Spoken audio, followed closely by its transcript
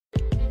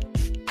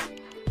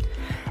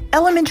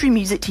Elementary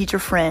music teacher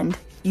friend,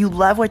 you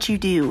love what you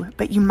do,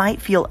 but you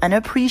might feel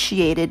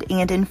unappreciated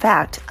and, in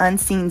fact,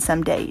 unseen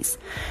some days.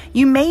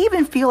 You may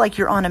even feel like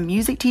you're on a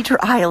music teacher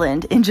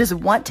island and just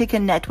want to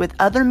connect with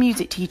other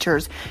music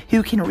teachers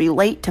who can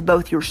relate to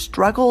both your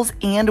struggles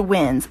and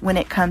wins when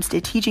it comes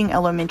to teaching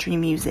elementary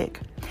music.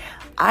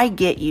 I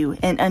get you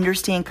and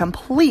understand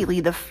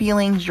completely the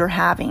feelings you're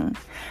having.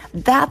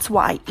 That's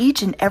why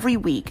each and every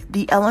week,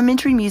 the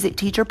Elementary Music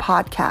Teacher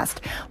Podcast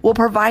will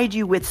provide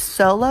you with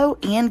solo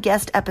and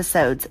guest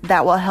episodes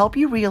that will help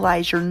you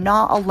realize you're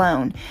not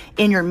alone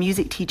in your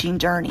music teaching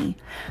journey.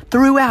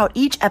 Throughout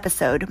each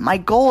episode, my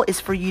goal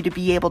is for you to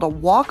be able to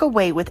walk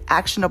away with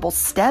actionable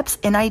steps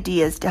and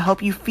ideas to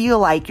help you feel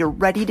like you're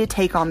ready to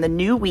take on the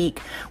new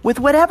week with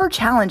whatever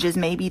challenges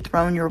may be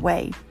thrown your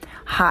way.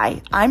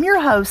 Hi, I'm your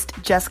host,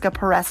 Jessica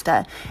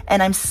Peresta,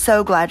 and I'm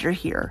so glad you're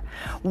here.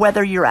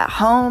 Whether you're at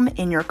home,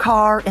 in your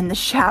car, in the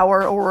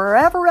shower, or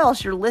wherever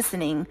else you're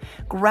listening,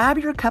 grab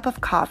your cup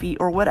of coffee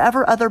or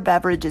whatever other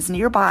beverage is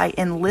nearby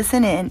and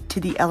listen in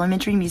to the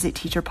Elementary Music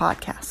Teacher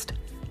Podcast.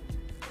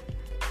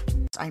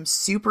 I'm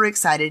super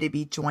excited to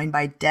be joined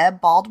by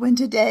Deb Baldwin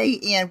today,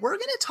 and we're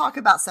going to talk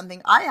about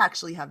something I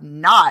actually have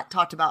not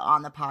talked about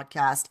on the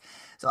podcast.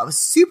 So I was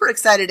super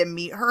excited to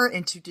meet her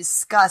and to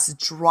discuss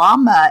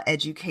drama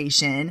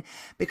education,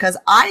 because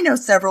I know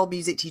several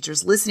music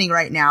teachers listening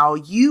right now.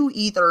 You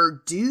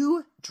either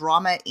do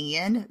drama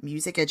and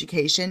music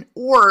education,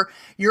 or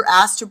you're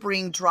asked to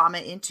bring drama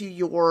into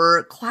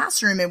your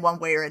classroom in one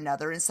way or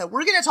another. And so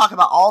we're going to talk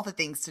about all the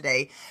things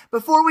today.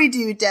 Before we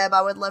do, Deb,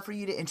 I would love for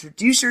you to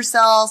introduce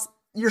yourself,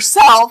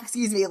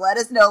 let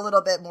us know a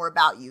little bit more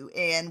about you,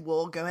 and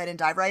we'll go ahead and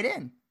dive right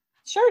in.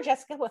 Sure,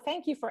 Jessica. Well,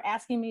 thank you for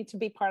asking me to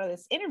be part of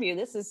this interview.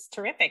 This is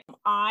terrific.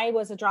 I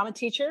was a drama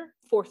teacher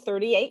for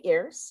 38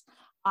 years.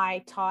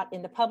 I taught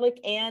in the public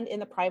and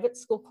in the private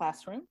school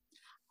classroom.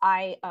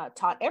 I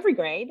taught every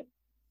grade,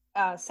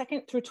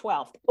 2nd through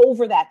 12th,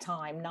 over that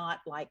time, not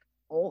like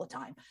all the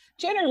time.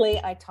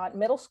 Generally, I taught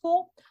middle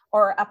school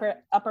or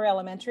upper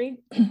elementary.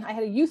 I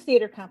had a youth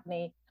theater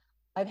company.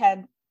 I've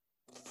had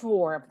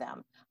 4 of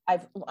them.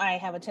 I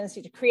have a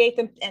tendency to create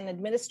them and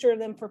administrate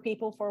them for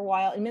a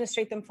while,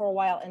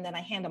 and then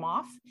I hand them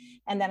off,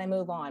 and then I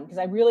move on because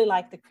I really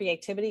like the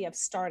creativity of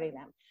starting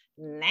them.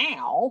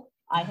 Now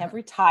I have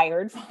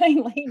retired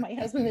finally. My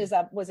husband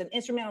was an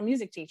instrumental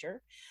music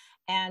teacher,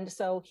 and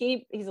so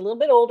he's a little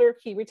bit older.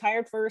 He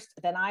retired first,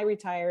 then I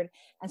retired,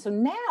 and so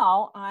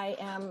now I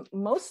am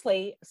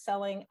mostly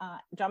selling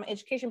drama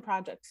education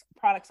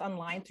products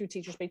online through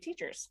Teachers Pay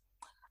Teachers.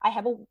 I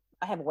have a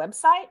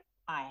website.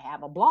 I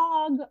have a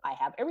blog. I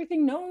have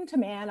everything known to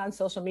man on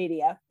social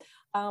media.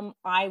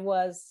 I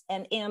was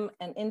an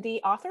indie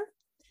author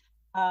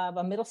of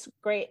a middle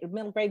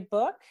grade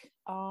book.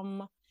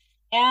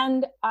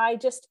 And I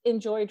just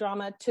enjoy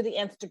drama to the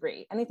nth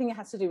degree. Anything that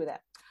has to do with it.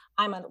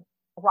 I'm a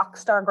rock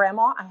star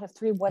grandma. I have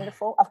 3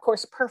 wonderful, of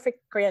course,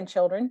 perfect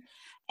grandchildren.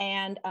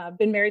 And I've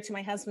been married to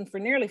my husband for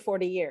nearly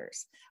 40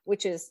 years,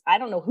 which is, I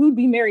don't know who'd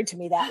be married to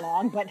me that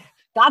long, but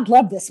God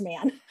love this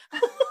man.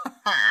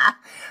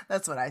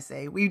 That's what I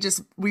say. We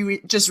just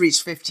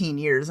reached 15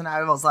 years, and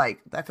I was like,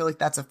 I feel like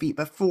that's a feat,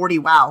 but 40,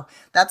 wow,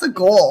 that's a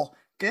goal.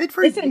 Good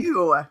for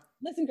you.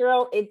 Listen,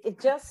 girl, it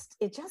just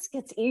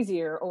gets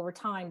easier over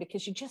time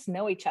because you just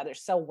know each other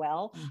so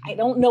well. Mm-hmm. I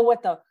don't know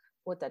what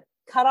the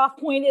cutoff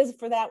point is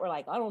for that. We're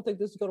like, I don't think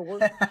this is going to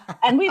work.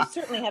 And we've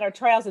certainly had our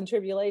trials and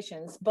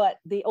tribulations, but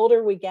the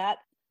older we get,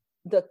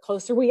 the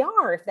closer we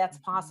are, if that's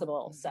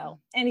possible. So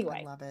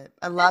anyway, I love it.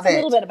 That's a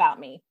little bit about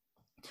me.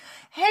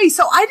 Hey,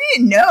 so I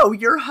didn't know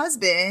your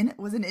husband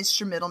was an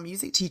instrumental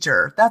music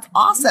teacher. That's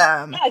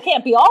awesome. Yeah, it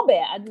can't be all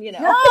bad, you know.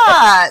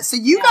 Yeah. So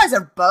you guys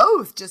are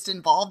both just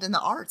involved in the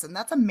arts, and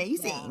that's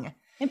amazing. Yeah.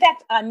 In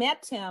fact, I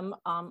met Tim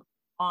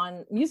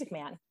on Music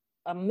Man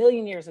a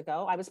million years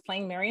ago. I was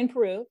playing Marion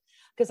Peru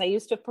because I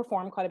used to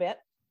perform quite a bit.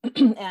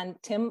 And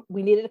Tim,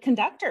 we needed a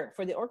conductor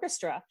for the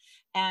orchestra,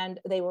 and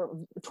they were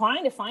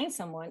trying to find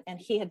someone, and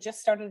he had just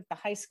started at the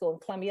high school in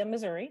Columbia,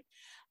 Missouri.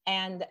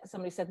 And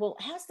somebody said, well,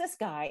 ask this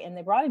guy. And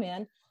they brought him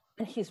in,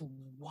 and he's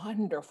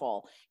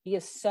wonderful. He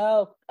is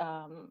so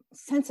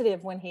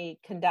sensitive when he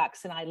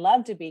conducts, and I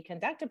love to be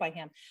conducted by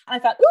him. And I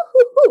thought,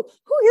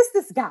 who is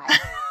this guy?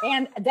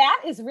 And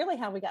that is really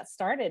how we got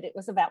started. It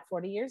was about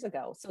 40 years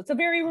ago. So it's a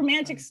very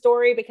romantic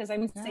story because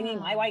I'm singing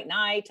My White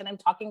Knight, and I'm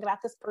talking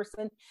about this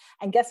person.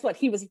 And guess what?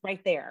 He was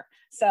right there.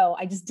 So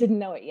I just didn't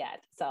know it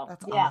yet. So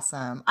that's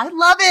awesome. I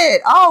love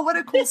it. Oh, what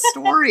a cool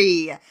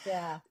story.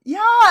 Yeah.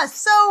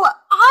 So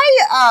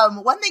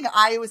one thing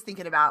I was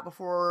thinking about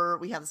before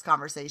we had this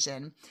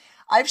conversation,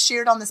 I've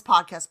shared on this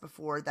podcast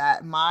before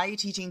that my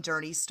teaching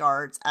journey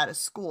starts at a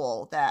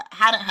school that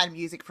hadn't had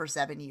music for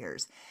 7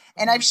 years.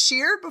 And I've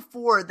shared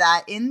before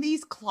that in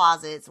these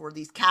closets or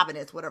these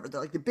cabinets, whatever, they're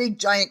like the big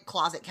giant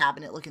closet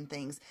cabinet looking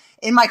things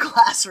in my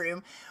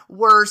classroom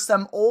were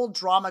some old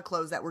drama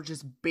clothes that were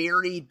just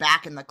buried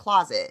back in the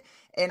closet.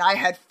 And I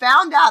had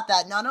found out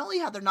that not only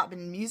had there not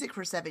been music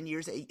for 7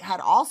 years, it had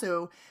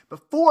also,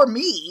 before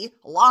me,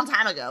 a long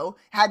time ago,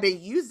 had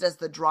been used as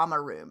the drama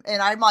room.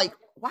 And I'm like,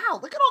 wow,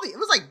 look at all it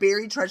was like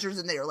buried treasures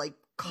in there, like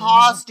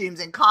costumes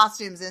and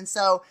costumes. And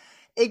so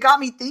it got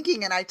me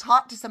thinking, and I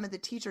talked to some of the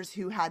teachers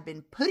who had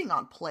been putting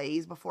on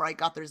plays before I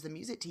got there as the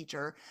music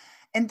teacher.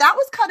 And that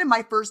was kind of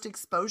my first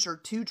exposure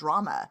to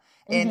drama.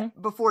 And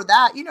before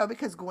that,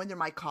 because going through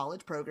my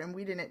college program,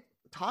 we didn't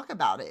talk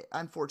about it,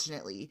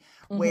 unfortunately,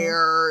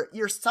 where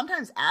you're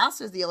sometimes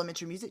asked as the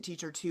elementary music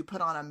teacher to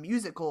put on a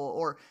musical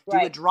or do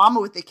a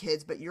drama with the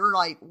kids, but you're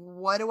like,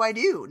 what do I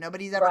do?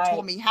 Nobody's ever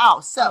told me how.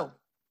 So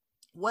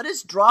what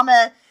is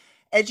drama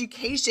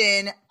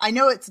education? I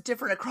know it's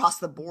different across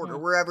the board or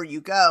wherever you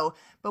go,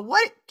 but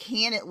what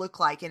can it look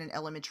like in an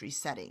elementary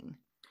setting?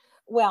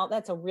 Well,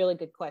 that's a really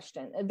good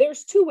question.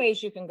 There's two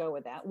ways you can go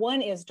with that. One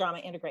is drama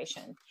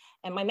integration.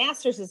 And my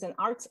master's is in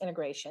arts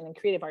integration and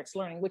creative arts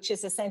learning, which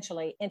is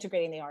essentially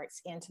integrating the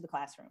arts into the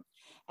classroom.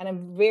 And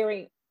I'm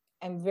very,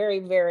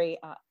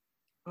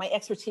 my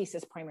expertise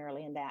is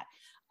primarily in that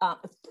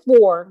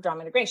for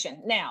drama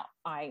integration. Now,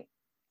 I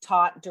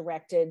taught,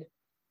 directed,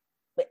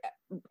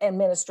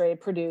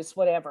 administrated, produced,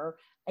 whatever.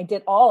 I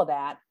did all of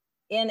that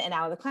in and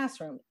out of the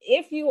classroom.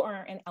 If you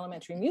are an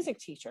elementary music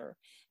teacher,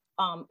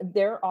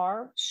 there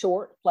are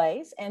short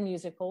plays and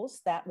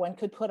musicals that one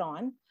could put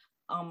on.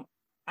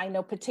 I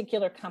know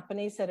particular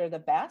companies that are the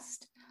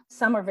best.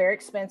 Some are very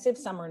expensive,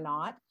 some are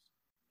not.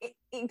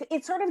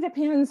 It sort of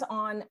depends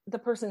on the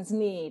person's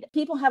need.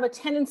 People have a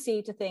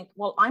tendency to think,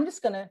 well, I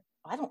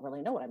don't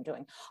really know what I'm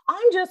doing.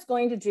 I'm just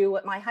going to do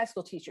what my high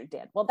school teacher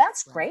did. Well,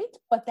 that's great,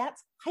 but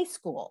that's high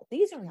school.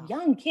 These are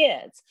young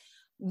kids,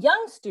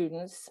 young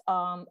students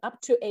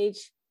up to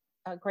age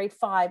grade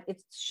 5.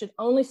 It should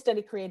only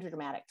study creative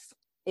dramatics.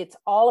 It's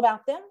all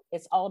about them.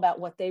 It's all about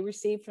what they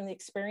receive from the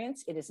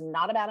experience. It is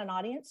not about an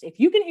audience. If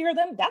you can hear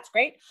them, that's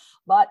great,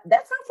 but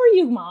that's not for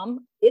you,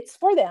 Mom. It's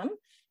for them.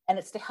 And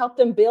it's to help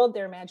them build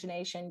their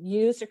imagination,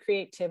 use their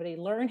creativity,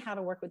 learn how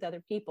to work with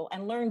other people,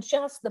 and learn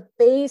just the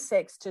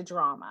basics to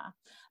drama.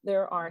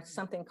 There are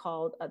something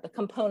called the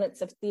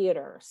components of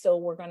theater. So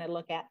we're going to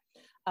look at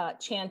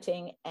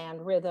chanting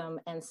and rhythm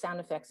and sound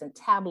effects and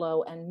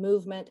tableau and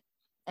movement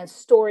and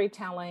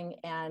storytelling,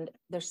 and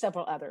there's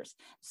several others.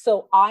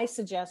 So I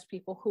suggest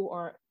people who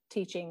are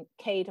teaching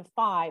K to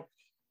 5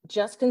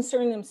 just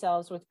concern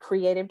themselves with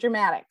creative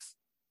dramatics.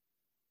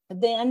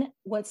 Then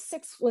when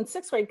sixth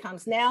grade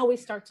comes, now we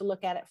start to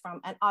look at it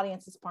from an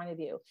audience's point of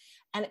view,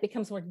 and it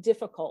becomes more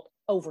difficult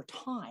over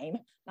time,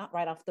 not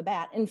right off the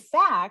bat. In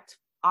fact,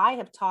 I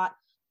have taught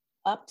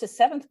up to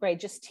 7th grade,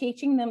 just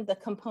teaching them the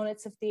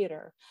components of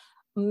theater.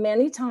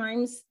 Many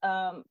times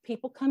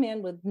people come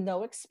in with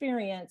no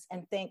experience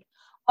and think,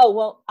 oh,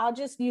 well, I'll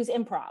just use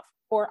improv,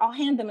 or I'll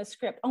hand them a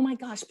script. Oh my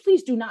gosh,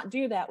 please do not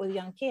do that with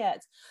young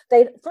kids.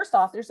 First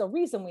off, there's a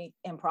reason we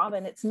improv,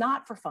 and it's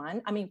not for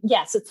fun. I mean,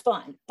 yes, it's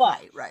fun,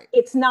 but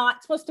it's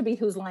not supposed to be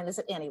whose line is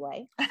it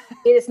anyway.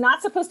 It is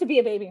not supposed to be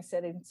a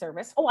babysitting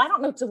service. Oh, I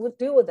don't know what to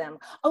do with them.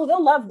 Oh,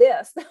 they'll love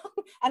this. And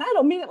I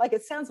don't mean it like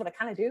it sounds, but I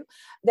kind of do.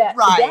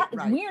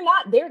 We're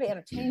not there to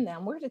entertain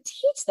them. We're to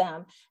teach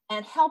them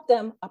and help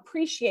them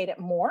appreciate it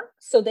more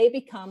so they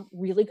become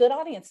really good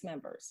audience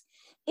members.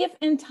 If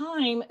in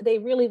time they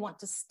really want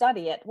to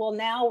study it, well,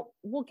 now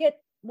we'll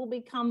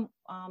become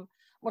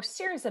more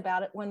serious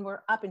about it when we're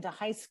up into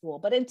high school.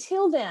 But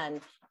until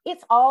then,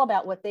 it's all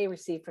about what they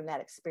receive from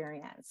that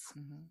experience,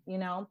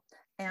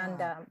 and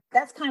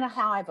that's kind of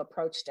how I've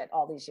approached it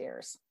all these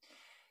years.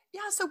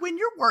 Yeah. So when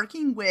you're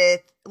working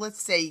with,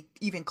 let's say,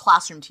 even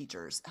classroom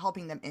teachers,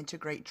 helping them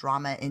integrate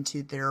drama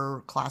into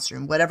their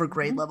classroom, whatever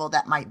grade level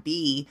that might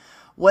be,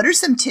 what are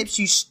some tips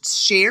you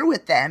share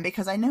with them?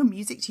 Because I know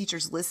music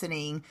teachers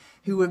listening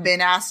who have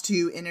been asked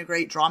to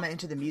integrate drama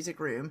into the music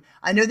room,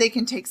 I know they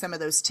can take some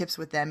of those tips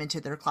with them into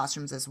their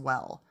classrooms as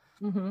well.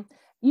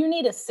 You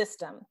need a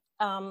system,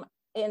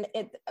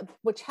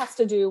 which has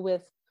to do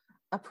with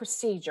a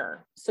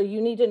procedure. So you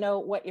need to know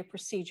what your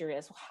procedure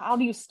is. How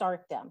do you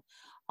start them?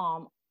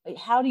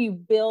 How do you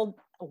build?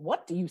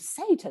 What do you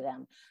say to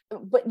them?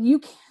 But you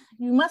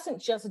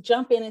mustn't just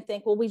jump in and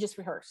think, well, we just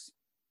rehearse.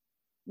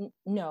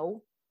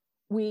 No,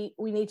 we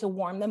need to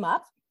warm them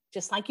up,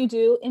 just like you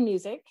do in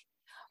music.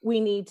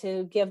 We need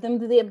to give them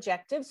the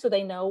objective so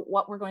they know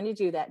what we're going to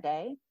do that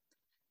day.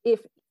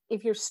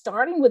 If you're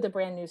starting with a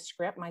brand new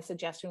script, my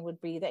suggestion would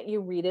be that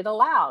you read it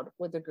aloud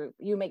with the group.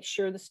 You make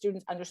sure the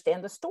students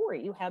understand the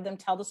story. You have them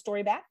tell the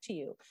story back to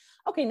you.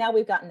 Okay, now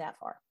we've gotten that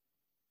far.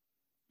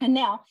 And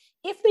now,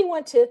 if they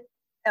want to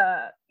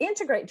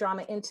integrate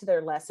drama into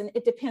their lesson,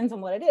 it depends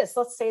on what it is.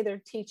 Let's say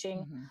they're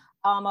teaching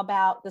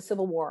about the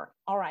Civil War.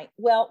 All right,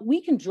 well,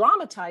 we can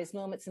dramatize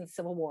moments in the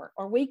Civil War,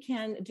 or we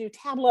can do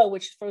tableau,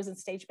 which is frozen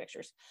stage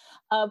pictures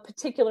of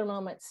particular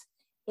moments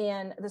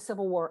in the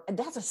Civil War. And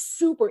that's a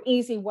super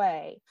easy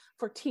way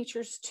for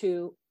teachers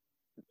to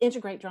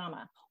integrate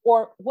drama.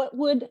 Or what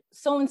would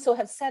so-and-so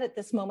have said at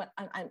this moment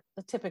on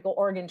the typical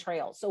Oregon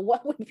Trail? So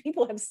what would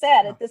people have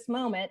said at this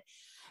moment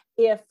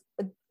if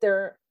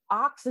their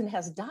oxen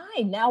has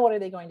died? Now what are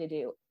they going to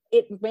do?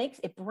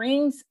 it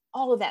brings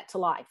all of that to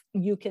life.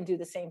 You can do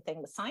the same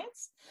thing with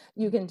science.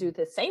 You can do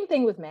the same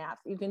thing with math.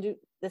 You can do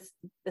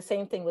the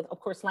same thing with, of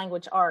course,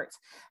 language arts.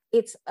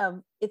 It's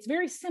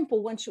very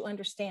simple once you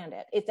understand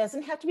it. It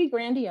doesn't have to be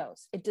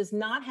grandiose. It does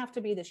not have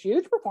to be this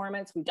huge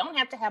performance. We don't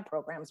have to have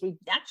programs. We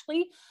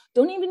actually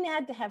don't even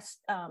have to have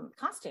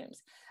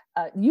costumes.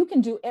 You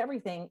can do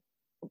everything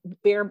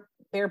bare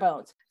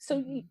bones.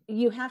 So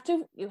you have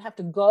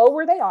to go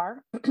where they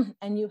are,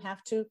 and you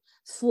have to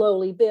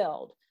slowly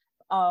build.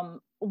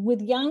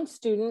 With young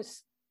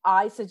students,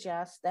 I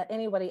suggest that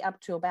anybody up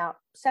to about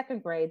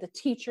second grade, the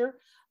teacher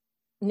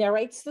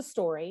narrates the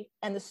story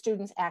and the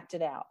students act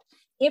it out.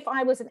 If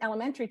I was an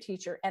elementary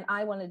teacher and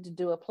I wanted to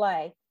do a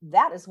play,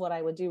 that is what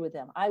I would do with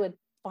them. I would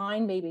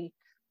find maybe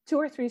 2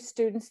 or 3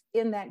 students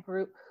in that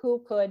group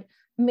who could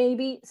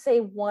maybe say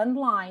one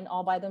line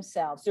all by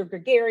themselves. They're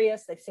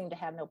gregarious. They seem to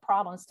have no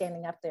problem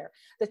standing up there.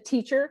 The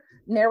teacher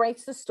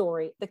narrates the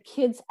story. The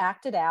kids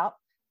act it out.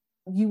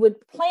 You would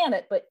plan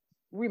it, but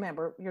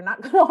remember, you're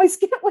not going to always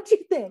get what you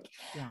think.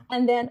 Yeah.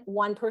 And then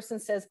one person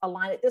says a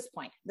line at this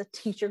point. The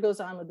teacher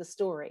goes on with the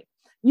story.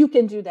 You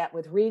can do that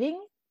with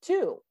reading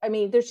too. I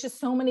mean, there's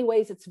just so many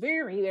ways. It's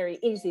very, very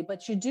easy,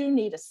 but you do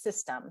need a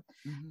system.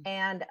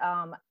 And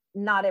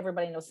not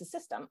everybody knows the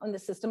system. And the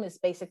system is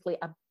basically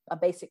a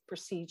basic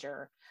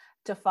procedure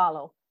to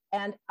follow.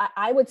 And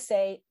I would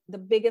say the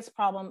biggest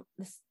problem,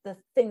 the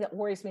thing that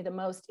worries me the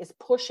most is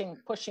pushing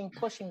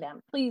them.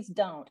 Please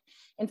don't.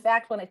 In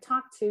fact, when I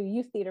talk to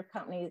youth theater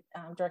company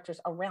directors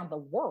around the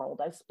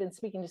world, I've been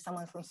speaking to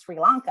someone from Sri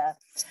Lanka.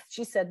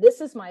 She said, this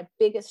is my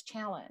biggest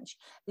challenge.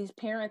 These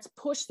parents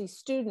push these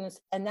students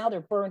and now they're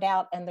burned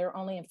out and they're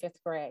only in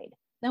 5th grade.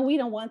 Now, we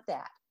don't want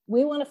that.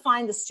 We want to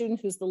find the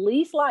student who's the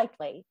least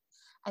likely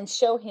and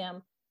show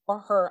him or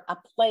her a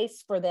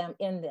place for them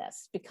in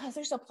this, because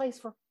there's a place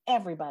for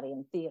everybody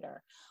in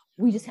theater.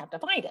 We just have to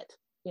find it,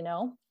 you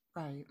know?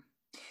 Right.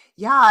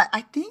 Yeah,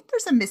 I think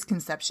there's a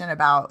misconception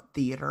about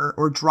theater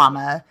or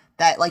drama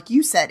that, like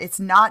you said, it's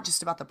not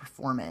just about the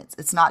performance.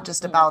 It's not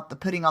just about the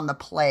putting on the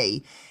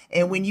play.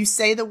 And when you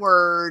say the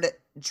word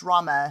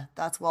drama,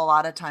 that's a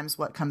lot of times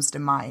what comes to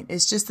mind.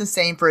 It's just the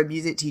same for a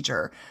music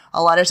teacher.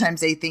 A lot of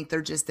times they think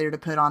they're just there to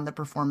put on the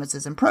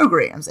performances and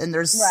programs. And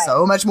there's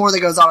so much more that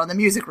goes on in the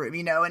music room,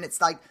 you know, and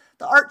it's like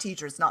the art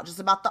teacher. It's not just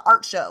about the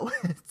art show.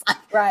 It's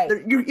like,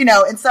 you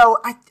know, and so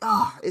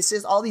it's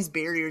just all these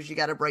barriers you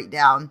got to break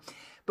down.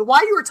 But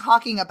while you were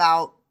talking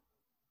about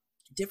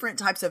different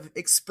types of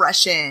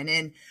expression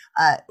and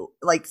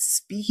like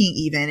speaking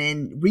even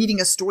and reading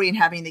a story and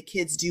having the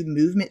kids do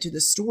movement to the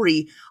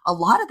story, a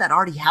lot of that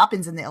already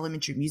happens in the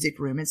elementary music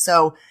room. And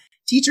so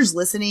teachers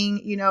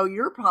listening, you know,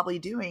 you're probably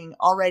doing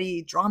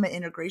already drama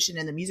integration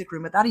in the music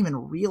room without even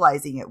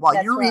realizing it.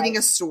 While you're reading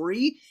a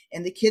story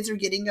and the kids are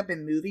getting up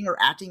and moving or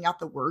acting out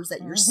the words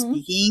that you're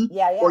speaking,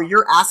 or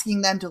you're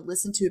asking them to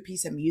listen to a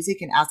piece of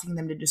music and asking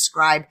them to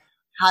describe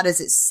how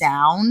does it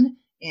sound,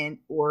 and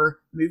or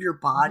move your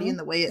body in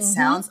the way it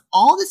sounds.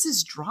 All this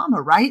is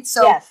drama, right?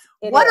 So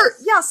what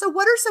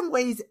are some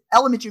ways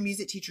elementary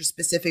music teachers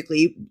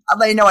specifically,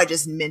 I know I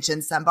just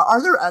mentioned some, but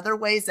are there other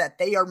ways that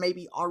they are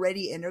maybe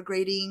already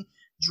integrating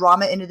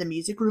drama into the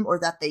music room, or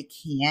that they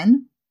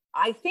can?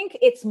 I think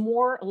it's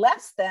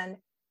less than,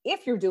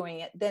 if you're doing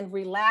it, then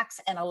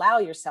relax and allow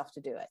yourself to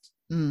do it.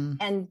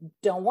 And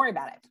don't worry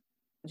about it.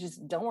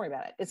 Just don't worry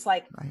about it. It's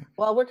like,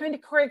 well, we're going to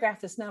choreograph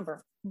this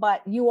number,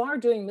 but you are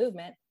doing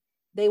movement.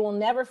 They will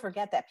never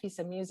forget that piece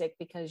of music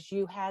because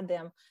you had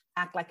them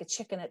act like a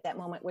chicken at that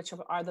moment, which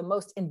are the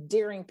most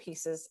endearing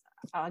pieces.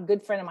 A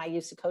good friend of mine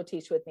used to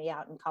co-teach with me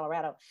out in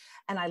Colorado.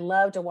 And I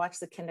love to watch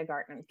the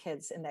kindergarten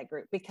kids in that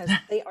group because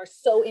they are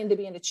so into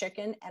being a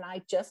chicken. And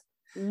I just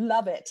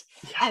love it.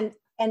 And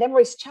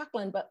everybody's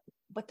chuckling, but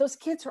those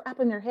kids are up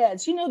in their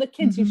heads. You know, the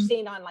kids you've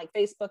seen on like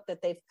Facebook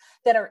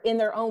that are in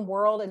their own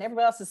world and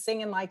everybody else is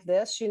singing like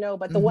this, you know,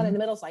 but the one in the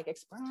middle is like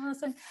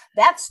expressing.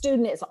 That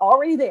student is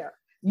already there.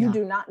 You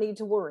do not need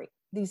to worry.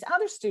 These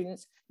other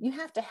students, you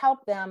have to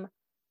help them,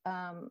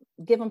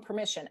 give them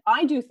permission.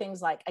 I do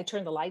things like I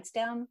turn the lights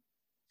down.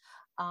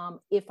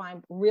 If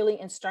I'm really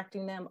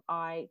instructing them,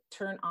 I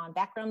turn on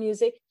background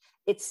music.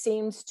 It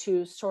seems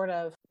to sort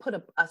of put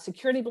a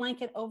security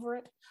blanket over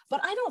it.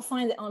 But I don't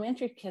find that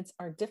elementary kids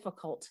are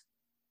difficult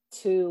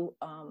to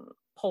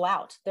pull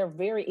out. They're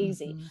very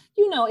easy.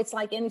 You know, it's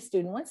like any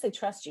student, once they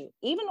trust you,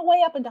 even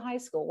way up into high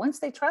school, once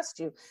they trust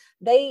you,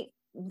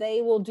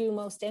 they will do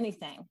most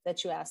anything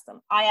that you ask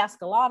them. I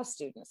ask a lot of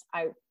students.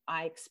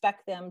 I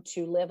expect them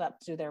to live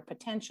up to their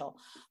potential,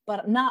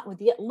 but not with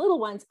the little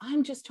ones.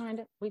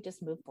 We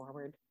just move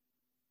forward.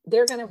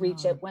 They're going to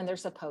reach it when they're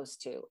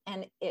supposed to.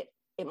 And it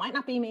might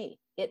not be me.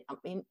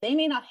 They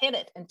may not hit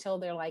it until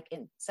they're like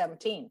in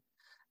 17,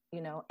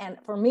 you know. And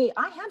for me,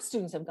 I have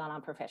students who've gone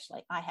on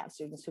professionally. I have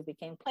students who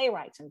became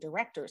playwrights and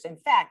directors. In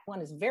fact,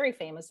 one is very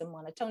famous and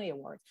won a Tony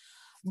Award,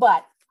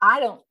 but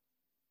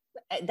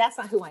that's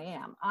not who I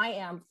am. I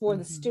am for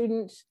the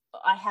student.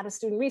 I had a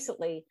student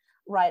recently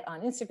write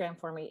on Instagram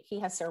for me. He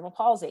has cerebral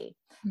palsy.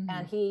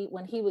 And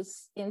when he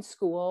was in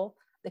school,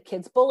 the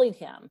kids bullied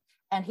him.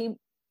 And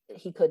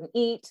he couldn't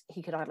eat,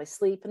 he could hardly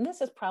sleep. And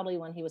this is probably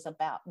when he was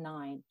about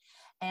 9.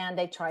 And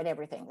they tried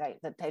everything.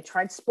 They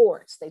tried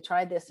sports, they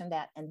tried this and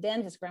that. And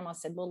then his grandma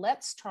said, well,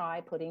 let's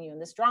try putting you in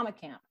this drama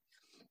camp.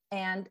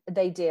 And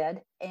they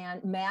did.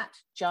 And Matt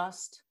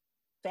just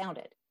found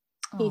it.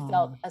 He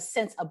felt a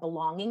sense of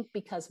belonging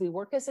because we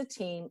work as a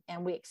team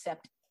and we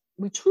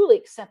truly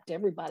accept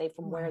everybody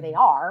from where they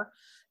are.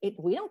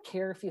 We don't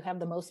care if you have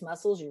the most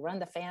muscles, you run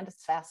the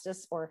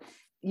fastest, or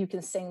you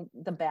can sing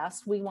the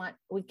best.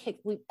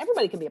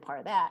 Everybody can be a part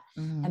of that.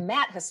 Mm-hmm. And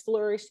Matt has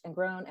flourished and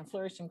grown and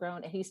flourished and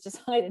grown. And he's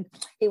decided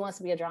he wants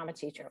to be a drama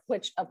teacher,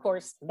 which of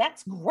course,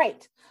 that's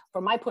great.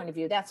 From my point of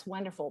view, that's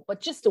wonderful. But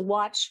just to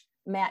watch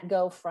Matt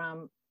go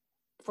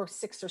for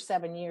 6 or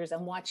 7 years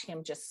and watch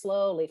him just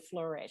slowly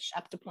flourish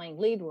up to playing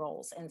lead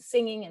roles and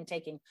singing and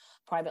taking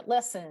private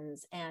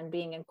lessons and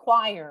being in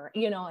choir,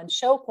 and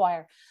show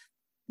choir.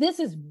 This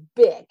is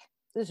big.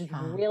 This is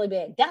really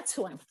big. That's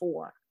who I'm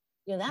for.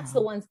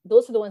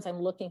 Those are the ones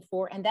I'm looking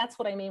for. And that's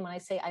what I mean when I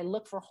say I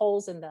look for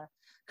holes in the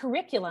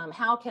curriculum.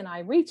 How can I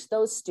reach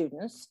those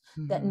students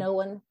that no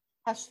one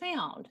has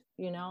found,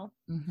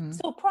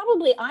 So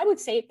I would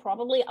say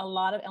a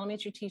lot of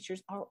elementary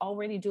teachers are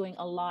already doing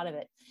a lot of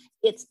it.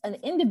 It's an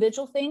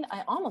individual thing.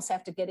 I almost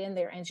have to get in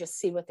there and just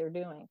see what they're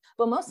doing.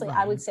 But mostly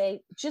I would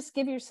say, just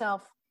give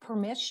yourself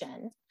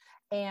permission.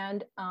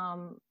 And,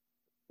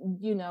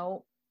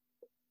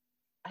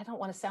 I don't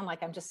want to sound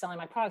like I'm just selling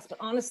my products, but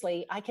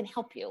honestly, I can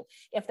help you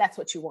if that's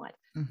what you want.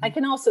 I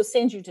can also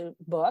send you to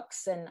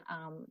books. And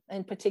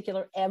in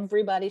particular,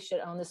 everybody should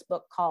own this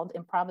book called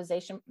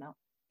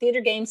Theater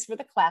Games for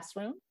the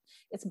Classroom.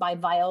 It's by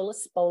Viola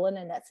Spolin,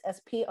 and that's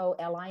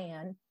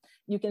Spolin.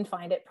 You can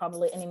find it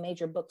probably any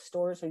major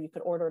bookstores, or you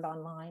could order it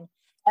online.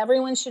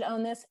 Everyone should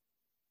own this.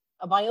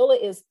 Viola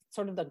is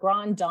sort of the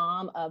grande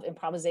dame of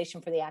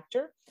improvisation for the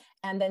actor.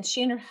 And then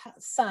she and her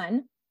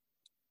son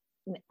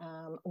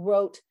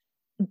wrote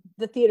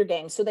the theater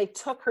games. So they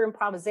took her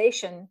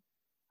improvisation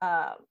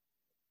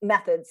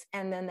methods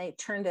and then they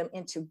turned them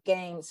into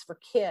games for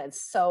kids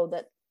so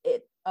that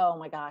oh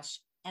my gosh.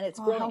 And it's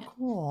brilliant. How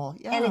cool.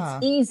 Yeah. And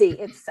it's easy.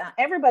 It's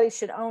everybody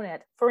should own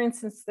it. For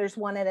instance, there's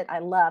one in it I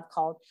love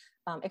called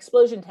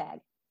Explosion Tag.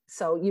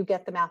 So you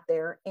get them out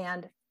there,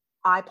 and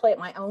I play it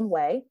my own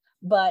way,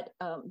 but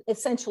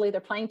essentially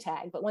they're playing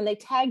tag. But when they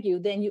tag you,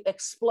 then you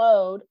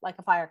explode like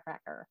a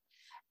firecracker.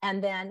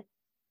 And then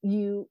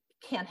you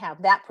can't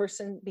have that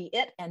person be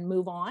it and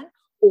move on,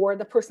 or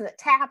the person that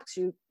taps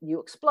you, you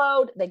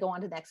explode, they go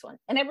on to the next one.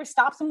 And everybody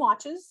stops and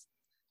watches,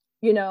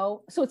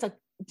 so it's like,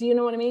 do you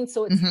know what I mean?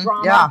 So it's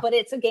drama, but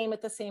it's a game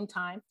at the same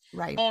time.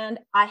 Right. And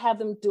I have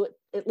them do it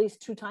at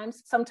least 2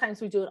 times.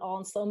 Sometimes we do it all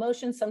in slow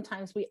motion.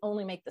 Sometimes we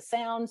only make the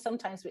sound.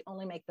 Sometimes we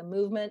only make the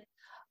movement.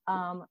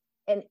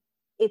 And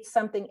it's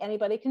something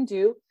anybody can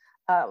do.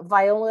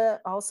 Viola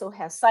also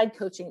has side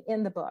coaching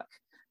in the book.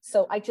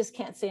 So I just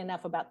can't say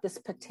enough about this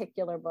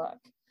particular book.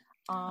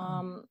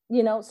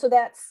 So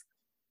that's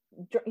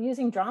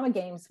using drama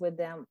games with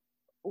them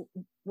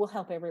will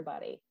help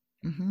everybody.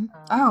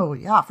 Oh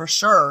yeah, for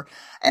sure.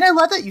 And I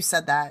love that you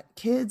said that.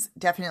 Kids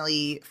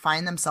definitely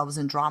find themselves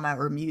in drama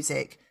or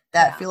music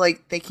that feel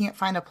like they can't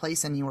find a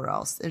place anywhere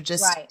else. They're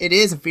just, it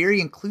is a very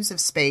inclusive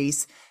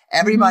space.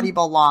 Everybody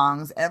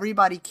belongs.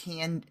 Everybody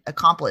can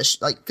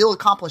feel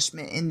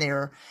accomplishment in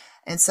there.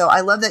 And so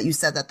I love that you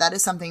said that. That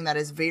is something that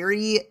is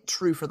very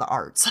true for the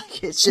arts.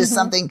 Like, it's just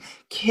something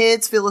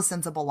kids feel a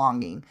sense of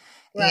belonging.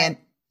 Right. And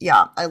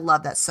yeah, I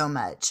love that so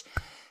much.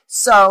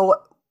 So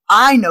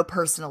I know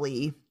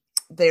personally,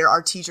 there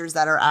are teachers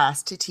that are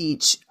asked to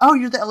teach, oh,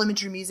 you're the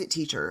elementary music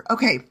teacher.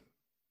 Okay,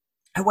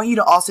 I want you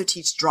to also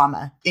teach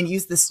drama and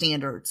use the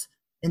standards.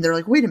 And they're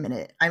like, wait a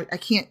minute, I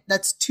can't,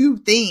 that's 2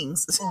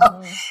 things.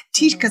 So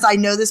teach, because I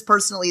know this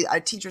personally,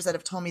 teachers that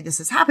have told me this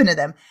has happened to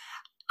them.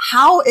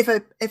 How, if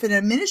an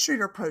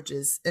administrator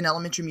approaches an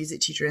elementary music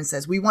teacher and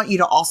says, we want you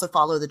to also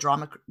follow the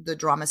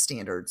drama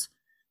standards,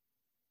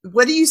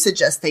 what do you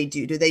suggest they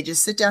do? Do they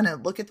just sit down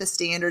and look at the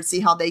standards, see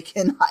how they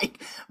can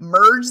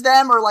merge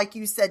them? Or like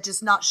you said,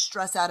 just not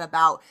stress out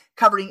about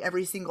covering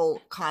every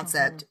single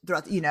concept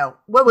throughout,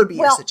 what would be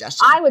your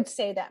suggestion? I would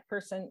say that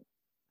person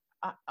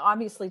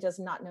obviously does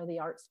not know the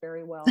arts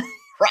very well.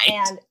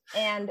 Right.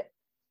 And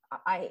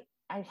I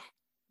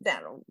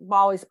that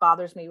always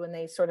bothers me when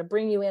they sort of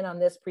bring you in on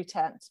this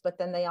pretense, but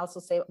then they also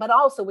say, but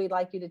also we'd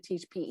like you to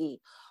teach PE.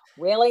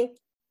 Really?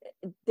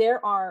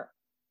 There are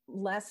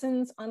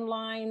lessons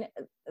online.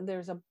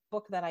 There's a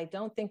book that I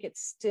don't think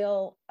it's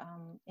still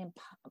in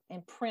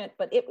print,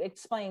 but it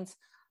explains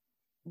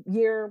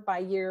year by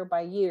year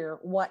by year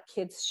what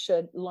kids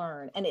should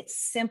learn. And it's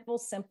simple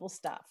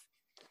stuff.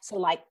 So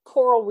like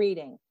choral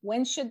reading,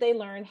 when should they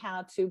learn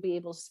how to be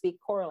able to speak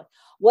chorally?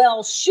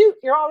 Well, shoot,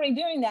 you're already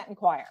doing that in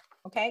choir.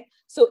 Okay.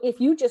 So if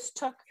you just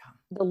took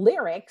the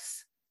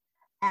lyrics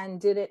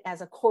and did it as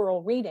a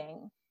choral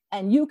reading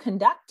and you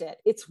conduct it,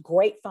 it's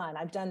great fun.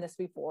 I've done this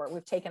before.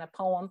 We've taken a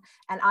poem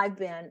and I've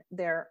been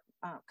their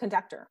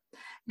conductor.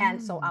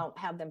 And so I'll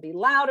have them be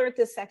louder at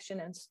this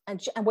section.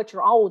 And what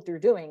they're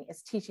doing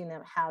is teaching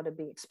them how to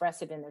be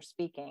expressive in their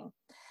speaking.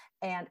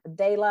 And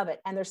they love it.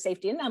 And there's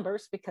safety in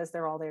numbers because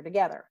they're all there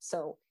together.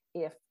 So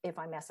if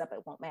I mess up,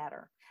 it won't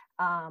matter.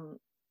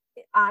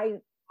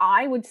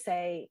 I would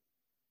say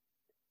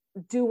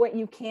do what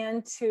you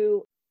can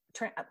to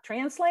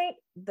translate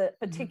the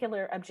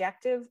particular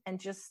objective,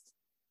 and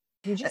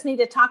you just need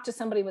to talk to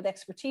somebody with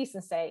expertise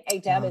and say, hey,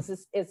 Deb,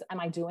 am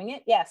I doing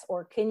it? Yes.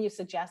 Or can you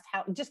suggest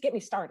how? Just get me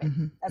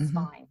started. That's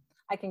fine.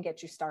 I can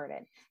get you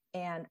started.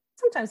 And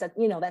sometimes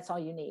that's all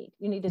you need.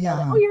 You need to know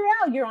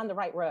that, you're on the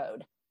right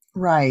road.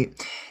 Right.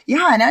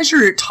 Yeah. And as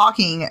you're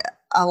talking,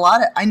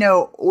 I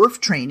know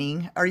ORF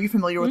training. Are you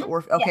familiar with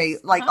ORF? Okay. Yes.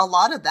 Like a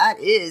lot of that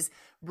is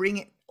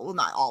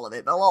not all of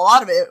it, but a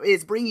lot of it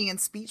is bringing in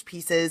speech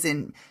pieces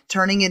and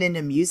turning it into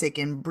music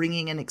and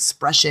bringing an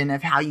expression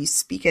of how you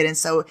speak it. And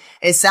so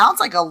it sounds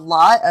like a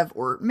lot of,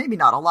 or maybe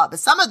not a lot, but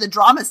some of the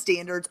drama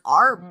standards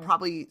are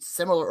probably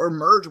similar or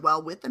merge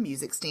well with the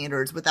music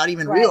standards without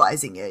even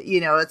realizing it.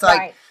 It's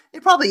like,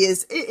 it probably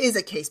is. It is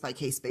a case by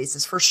case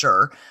basis for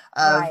sure.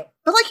 But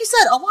like you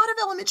said, a lot of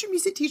elementary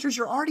music teachers,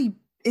 you're already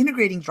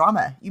integrating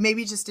drama. You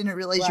maybe just didn't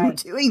realize you were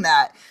doing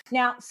that.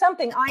 Now,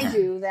 something I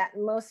do that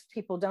most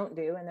people don't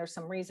do, and there's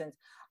some reasons.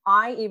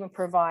 I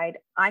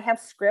have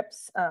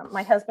scripts.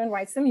 My husband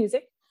writes the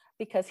music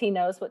because he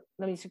knows what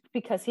the music,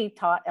 because he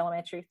taught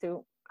elementary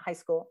through high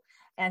school,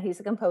 and he's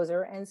a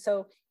composer. And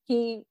so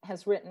he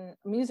has written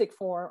music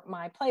for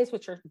my plays,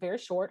 which are very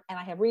short, and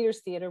I have readers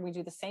theater. We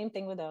do the same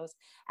thing with those.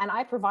 And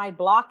I provide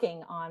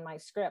blocking on my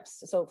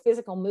scripts, so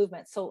physical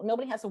movement, so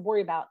nobody has to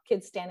worry about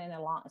kids standing in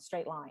a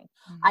straight line.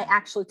 I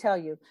actually tell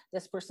you,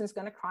 this person's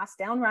going to cross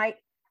down right,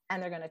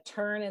 and they're going to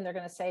turn, and they're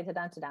going to say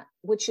ta-dun,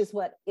 which is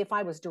what, if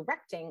I was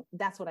directing,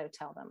 that's what I would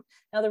tell them.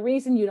 Now, the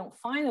reason you don't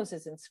find those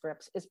as in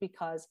scripts is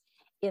because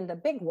in the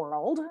big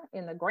world,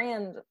 in the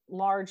grand,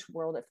 large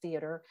world of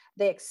theater,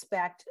 they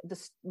expect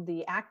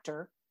the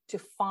actor to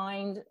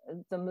find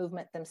the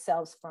movement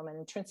themselves from an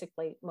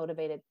intrinsically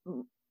motivated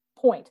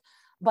point.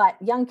 But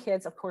young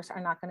kids, of course, are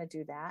not going to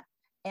do that.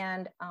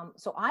 And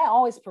so I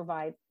always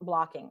provide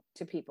blocking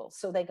to people.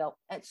 So they go,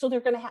 so they're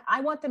going to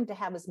I want them to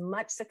have as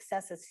much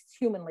success as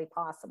humanly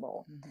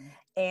possible.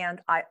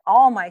 And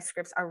all my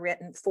scripts are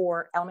written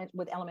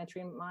with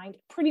elementary in mind,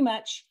 pretty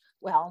much.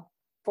 Well,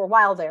 for a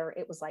while there,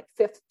 it was like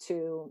 5th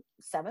to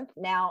 7th.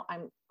 Now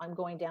I'm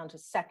going down to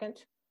 2nd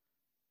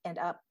and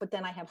up, but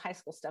then I have high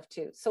school stuff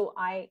too. So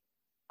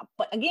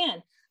but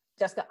again,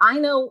 Jessica, I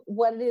know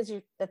what it is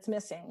that's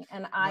missing.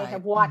 And I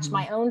have watched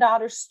my own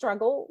daughters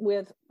struggle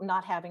with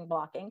not having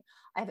blocking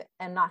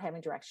and not having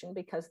direction,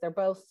 because they're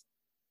both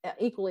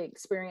equally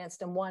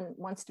experienced. And one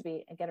wants to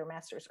get her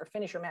master's or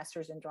finish her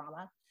master's in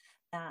drama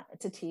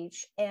to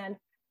teach. And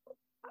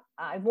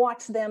I've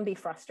watched them be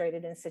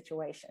frustrated in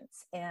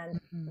situations. And,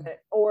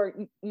 or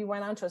you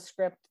went onto a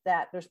script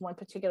there's one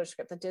particular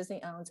script that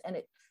Disney owns, and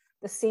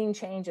the scene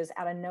changes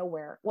out of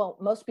nowhere. Well,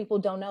 most people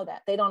don't know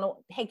that. They don't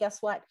know, hey,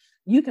 guess what?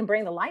 You can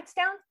bring the lights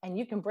down and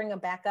you can bring them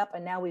back up,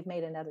 and now we've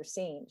made another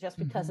scene. Just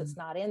because it's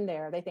not in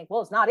there, they think,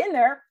 well, it's not in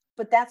there,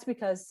 but that's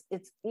because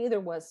it's either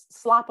was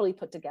sloppily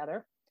put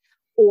together,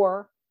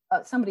 or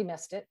somebody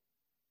missed it,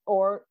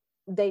 or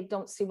they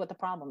don't see what the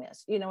problem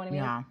is. You know what I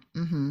mean? Yeah.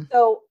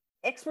 So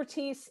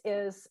expertise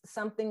is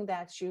something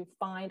that you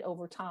find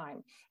over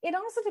time. It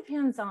also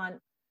depends on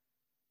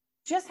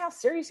just how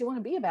serious you want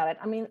to be about it.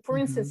 I mean, for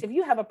instance, if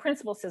you have a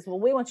principal says,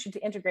 well, we want you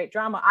to integrate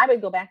drama, I would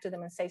go back to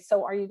them and say,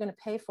 so are you going to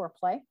pay for a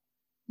play?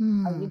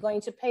 Are you going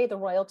to pay the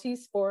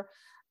royalties for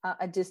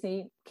a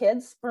Disney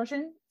Kids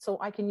version? So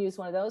I can use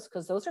one of those,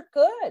 because those are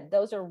good.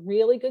 Those are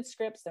really good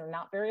scripts. They're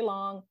not very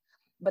long,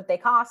 but they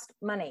cost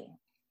money.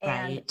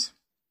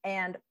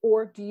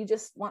 Or do you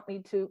just want me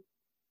to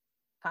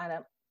kind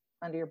of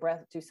under your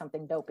breath do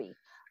something dopey?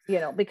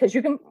 Because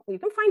you can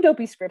find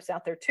dopey scripts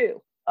out there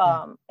too.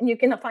 And you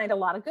can find a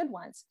lot of good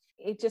ones.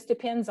 It just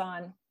depends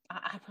on,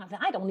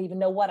 I don't even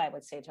know what I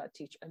would say to a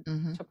teacher,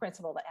 to a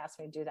principal that asked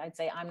me to do that. I'd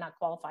say, I'm not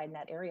qualified in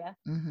that area.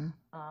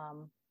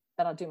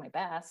 But I'll do my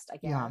best, I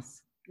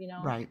guess,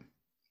 Right.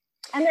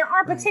 And there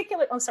are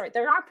particular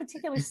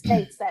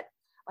states that,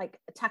 like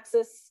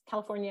Texas,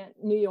 California,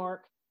 New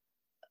York,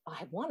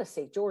 I want to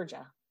say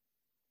Georgia,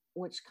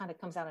 which kind of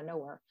comes out of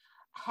nowhere,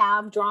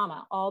 have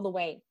drama all the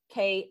way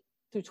K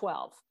through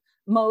 12.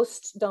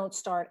 Most don't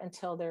start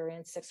until they're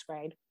in 6th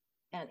grade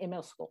and in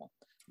middle school.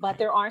 But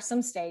there are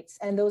some states,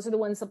 and those are the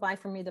ones that buy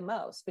from me the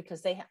most,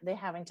 because they're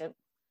having to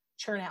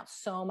churn out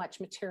so much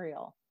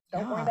material.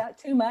 Don't worry about it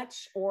too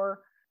much,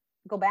 or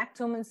go back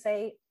to them and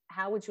say,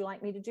 how would you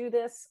like me to do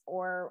this?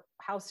 Or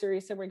how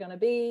serious are we going to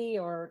be?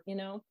 Or,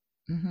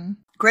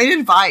 Great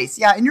advice.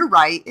 Yeah. And you're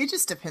right. It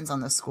just depends on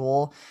the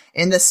school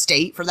and the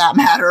state, for that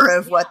matter,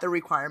 of what the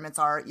requirements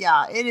are.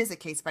 Yeah. It is a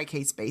case by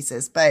case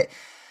basis, but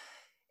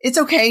it's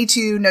okay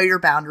to know your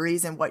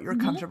boundaries and what you're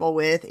comfortable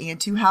with,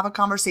 and to have a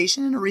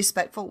conversation in a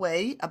respectful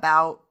way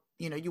about,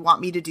 you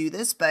want me to do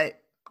this, but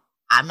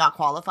I'm not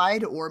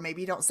qualified. Or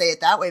maybe don't say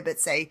it that way,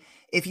 but say,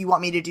 if you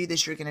want me to do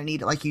this, you're going to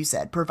need it. Like you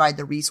said, provide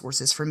the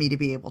resources for me to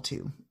be able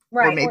to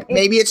Or Right.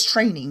 maybe it's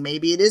training.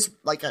 Maybe it is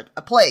like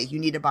a play you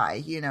need to buy,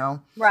 you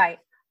know? Right.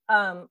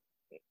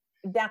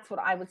 That's what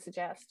I would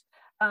suggest.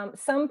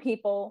 Some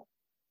people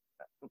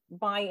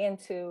buy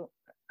into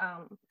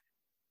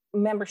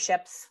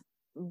memberships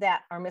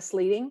that are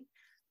misleading,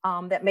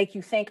 that make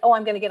you think, oh,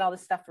 I'm going to get all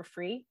this stuff for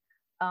free.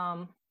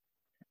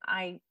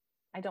 I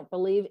don't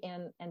believe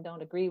in and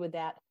don't agree with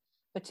that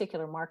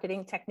particular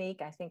marketing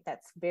technique. I think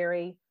that's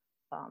very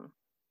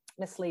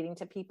misleading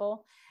to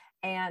people.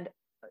 And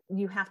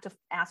you have to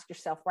ask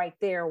yourself right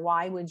there,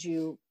 why would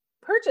you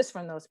purchase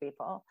from those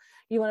people?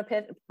 You want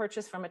to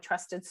purchase from a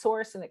trusted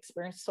source, an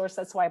experienced source.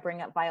 That's why I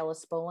bring up Viola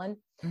Spolin,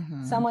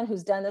 someone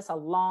who's done this a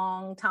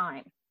long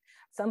time,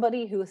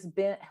 somebody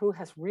who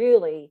has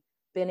really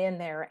been in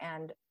there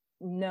and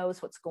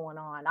knows what's going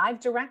on. I've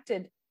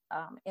directed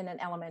in an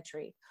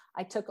elementary.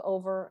 I took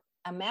over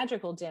a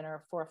magical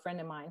dinner for a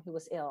friend of mine who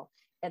was ill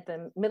at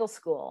the middle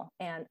school,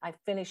 and I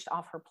finished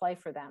off her play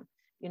for them.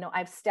 You know,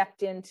 I've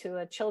stepped into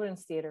a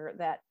children's theater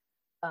that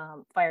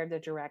fired the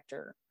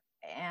director.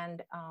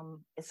 And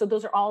so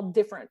those are all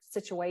different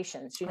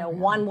situations. You know,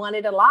 one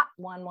wanted a lot,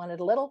 one wanted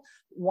a little,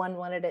 one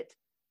wanted it,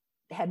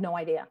 had no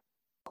idea.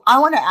 I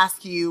want to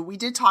ask you, we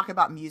did talk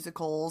about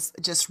musicals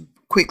just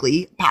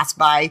quickly, pass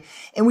by,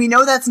 and we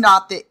know that's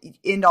not the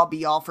end all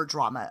be all for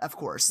drama, of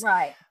course.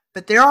 Right.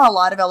 But there are a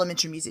lot of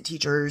elementary music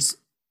teachers.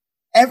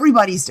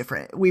 Everybody's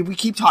different. We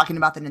keep talking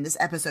about that in this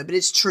episode, but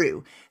it's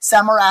true.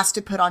 Some are asked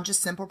to put on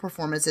just simple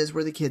performances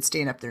where the kids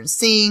stand up there and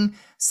sing.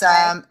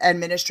 Some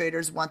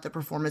administrators want the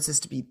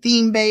performances to be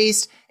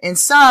theme-based. And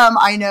some,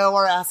 I know,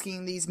 are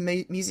asking these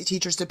music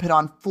teachers to put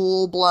on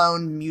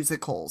full-blown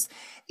musicals.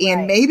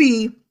 And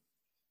maybe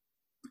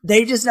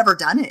they've just never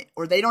done it,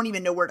 or they don't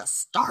even know where to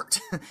start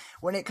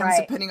when it comes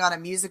to putting on a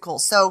musical.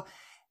 So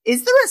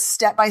is there a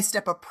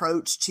step-by-step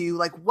approach to,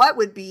 like, what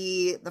would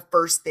be the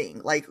first thing?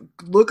 Like,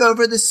 look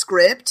over the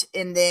script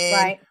and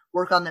then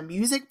work on the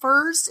music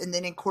first and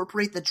then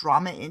incorporate the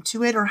drama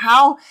into it? Or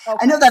how?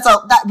 I know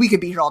that we could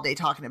be here all day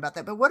talking about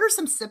that, but what are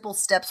some simple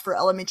steps for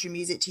elementary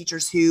music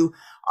teachers who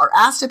are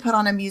asked to put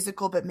on a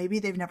musical, but maybe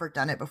they've never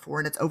done it before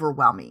and it's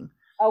overwhelming?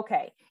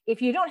 Okay.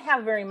 If you don't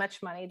have very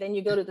much money, then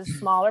you go to the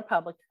smaller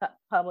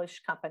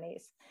published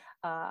companies.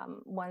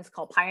 One's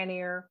called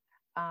Pioneer.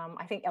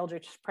 I think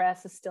Eldridge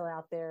Press is still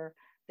out there.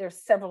 There's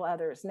several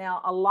others.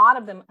 Now, a lot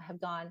of them have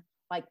gone,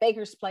 like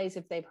Baker's Plays,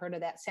 if they've heard of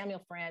that,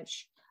 Samuel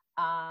French,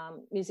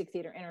 Music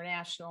Theater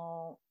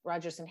International,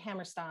 Rodgers and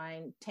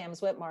Hammerstein,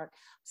 Tams Whitmark.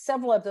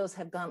 Several of those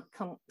have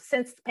come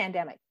since the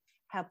pandemic,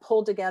 have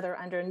pulled together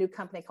under a new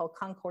company called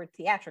Concord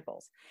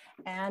Theatricals.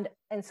 And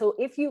so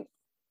if you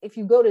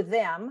go to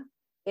them,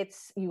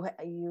 it's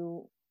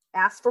you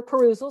ask for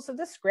perusals of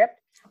the script,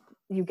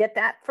 you get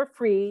that for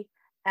free,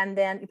 and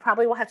then you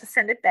probably will have to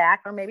send it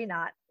back, or maybe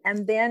not.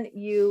 And then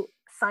you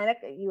sign it,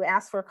 you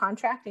ask for a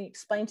contract, and you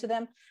explain to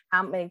them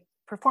how many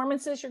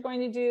performances you're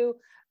going to do,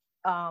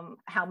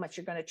 how much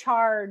you're going to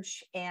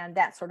charge, and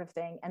that sort of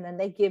thing. And then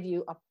they give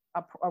you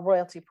a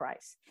royalty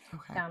price.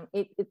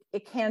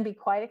 It can be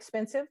quite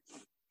expensive,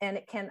 and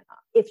it can,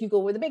 if you go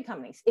with the big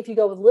companies. If you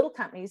go with little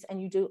companies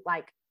and you do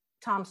like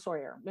Tom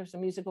Sawyer, there's a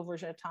musical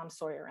version of Tom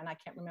Sawyer, and I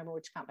can't remember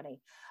which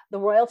company. The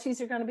royalties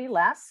are going to be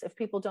less. If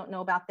people don't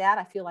know about that,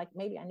 I feel like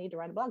maybe I need to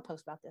write a blog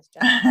post about this.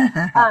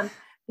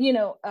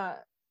 You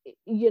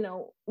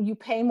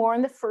pay more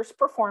in the first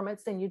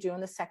performance than you do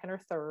in the second or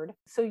third.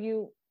 So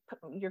you're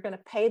going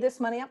to pay this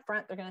money up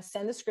front. They're going to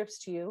send the scripts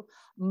to you.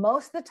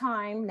 Most of the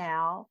time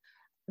now,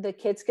 the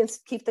kids can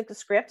keep the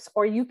scripts,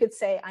 or you could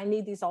say, I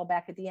need these all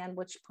back at the end,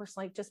 which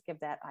personally, just give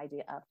that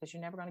idea up, because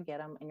you're never going to get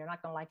them and you're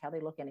not going to like how they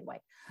look anyway.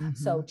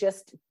 So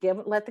just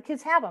let the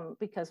kids have them,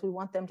 because we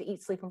want them to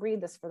eat, sleep, and breathe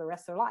this for the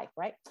rest of their life,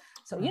 right?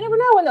 So you never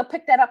know when they'll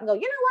pick that up and go,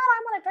 you know what,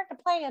 I want to direct a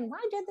play, and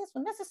I did this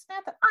with Mrs.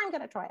 Smith, and I'm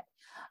going to try it.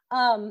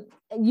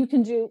 You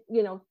can do,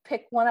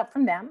 pick one up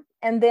from them.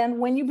 And then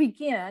when you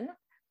begin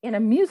in a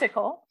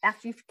musical,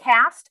 after you've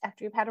cast,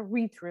 after you've had a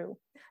read through,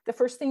 the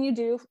first thing you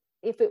do,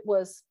 if it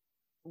was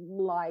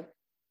like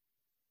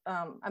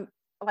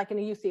in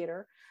a youth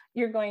theater,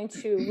 you're going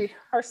to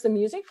rehearse the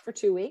music for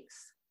 2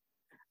 weeks,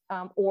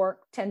 or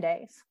 10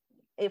 days.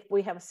 If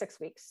we have 6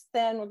 weeks,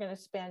 then we're going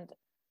to spend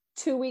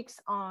 2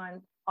 weeks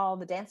on all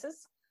the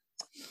dances,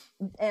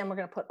 and we're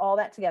going to put all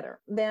that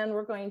together. Then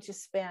we're going to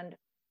spend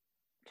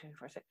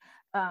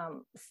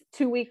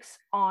 2 weeks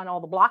on all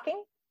the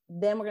blocking.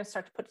 Then we're going to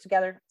start to put it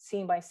together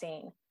scene by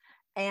scene.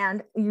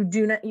 And you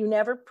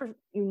never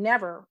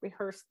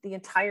rehearse the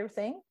entire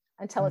thing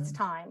until it's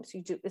time. So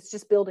it's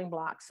just building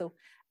blocks. So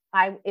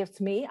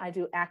it's me, I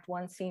do act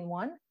 1, scene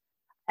 1.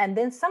 And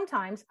then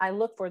sometimes I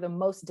look for the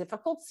most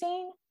difficult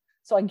scene.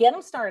 So I get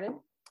them started.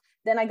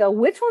 Then I go,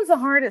 which one's the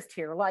hardest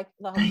here? Like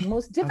the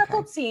most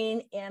difficult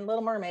scene in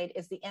Little Mermaid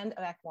is the end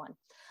of Act 1.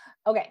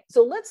 Okay,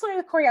 so let's learn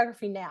the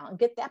choreography now and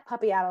get that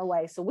puppy out of the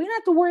way. So we don't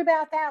have to worry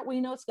about that. We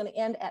know it's going to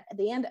end at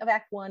the end of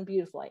Act 1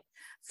 beautifully.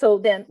 So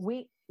then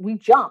we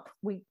jump.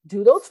 We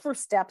do those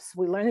first steps.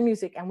 We learn the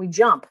music and we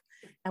jump.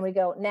 And we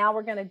go, now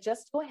we're going to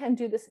just go ahead and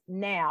do this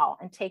now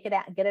and take it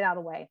out and get it out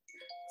of the way.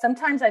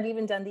 Sometimes I've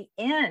even done the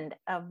end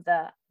of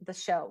the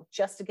show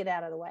just to get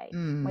out of the way.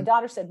 My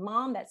daughter said,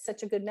 Mom, that's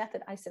such a good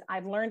method. I said,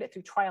 I've learned it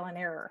through trial and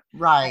error.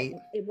 Right.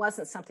 It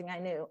wasn't something I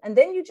knew. And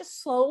then you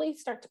just slowly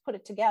start to put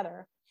it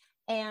together.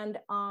 And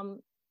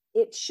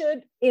it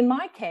should, in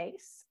my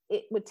case,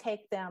 it would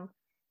take them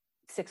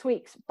 6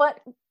 weeks, but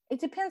it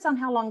depends on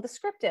how long the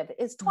script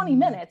is. 20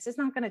 minutes. It's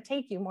not going to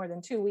take you more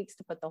than 2 weeks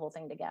to put the whole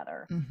thing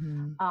together.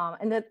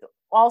 And that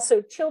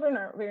also children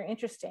are very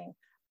interesting.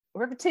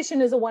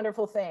 Repetition is a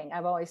wonderful thing.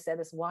 I've always said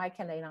this, why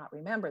can they not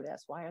remember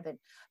this? Why are they?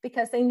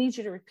 Because they need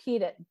you to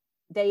repeat it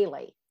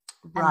daily.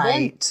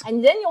 Right.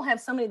 And then you'll have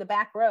somebody in the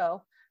back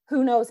row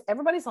who knows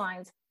everybody's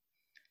lines,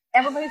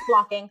 everybody's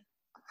blocking,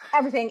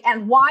 everything.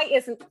 And why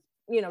isn't,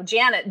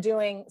 Janet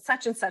doing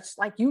such and such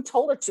like you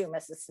told her to,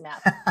 Mrs. Smith?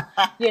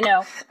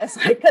 It's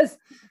like,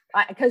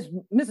 because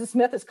Mrs.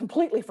 Smith has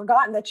completely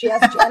forgotten that she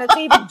has Janet to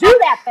even do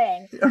that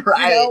thing.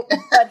 Right.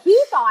 But he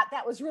thought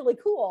that was really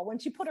cool when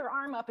she put her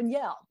arm up and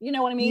yelled. You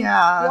know what I mean?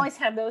 Yeah. You always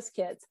have those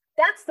kids.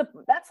 That's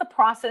the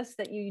process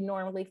that you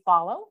normally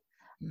follow.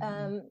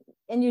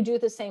 And you do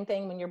the same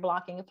thing when you're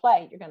blocking a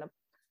play. You're going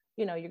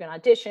to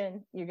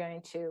audition, you're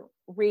going to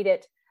read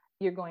it,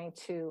 you're going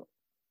to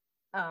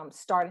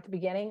start at the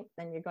beginning,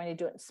 and you're going to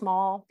do it in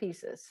small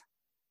pieces.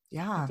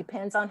 Yeah. It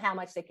depends on how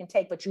much they can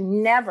take, but you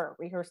never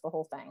rehearse the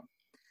whole thing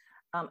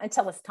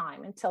until it's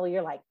time, until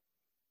you're like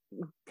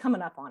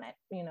coming up on it,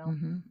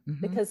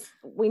 because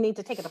we need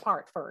to take it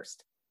apart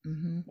first.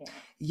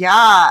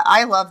 Yeah,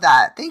 I love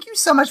that. Thank you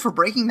so much for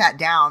breaking that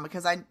down,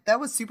 because that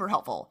was super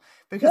helpful,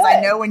 because Good. I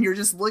know when you're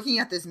just looking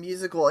at this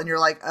musical and you're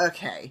like,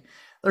 okay,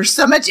 there's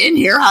so much in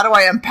here. How do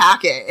I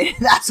unpack it?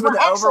 That's where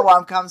the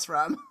overwhelm comes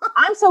from.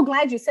 I'm so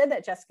glad you said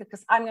that, Jessica,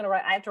 because I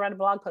have to write a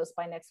blog post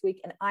by next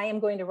week, and I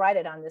am going to write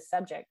it on this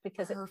subject,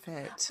 because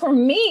for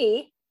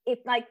me,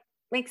 it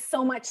makes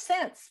so much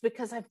sense,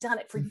 because I've done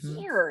it for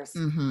years,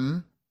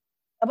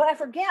 but I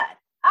forget.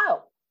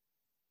 Oh,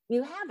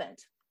 you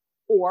haven't.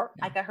 Or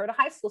like I heard a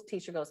high school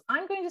teacher goes,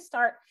 I'm going to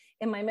start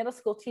in my middle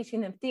school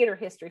teaching them theater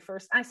history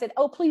first. I said,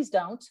 oh, please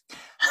don't.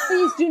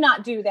 Please do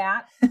not do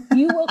that.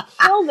 You will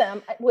kill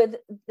them with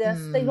this.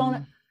 They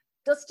don't.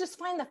 Just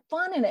find the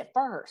fun in it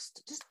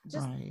first.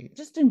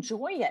 Just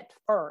enjoy it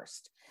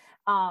first.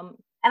 And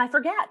I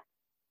forget.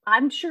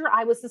 I'm sure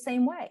I was the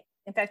same way.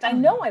 In fact, I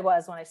know I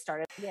was when I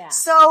started. Yeah.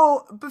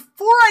 So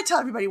before I tell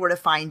everybody where to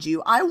find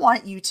you, I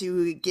want you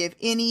to give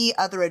any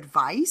other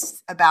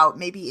advice about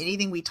maybe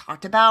anything we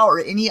talked about, or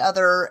any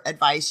other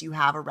advice you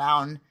have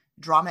around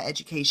drama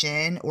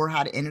education or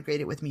how to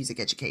integrate it with music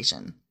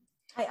education.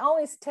 I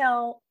always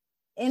tell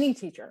any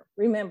teacher,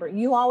 remember,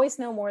 you always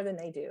know more than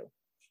they do.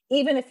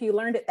 Even if you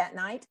learned it that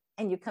night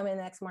and you come in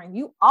the next morning,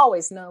 you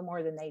always know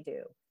more than they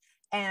do.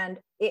 And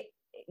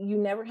you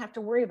never have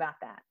to worry about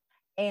that.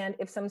 And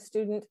if some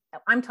student,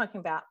 I'm talking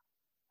about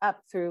up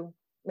through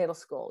middle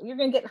school, you're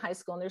going to get in high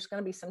school, and there's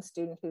going to be some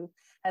student who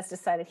has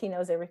decided he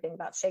knows everything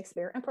about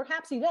Shakespeare, and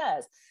perhaps he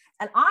does.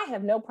 And I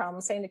have no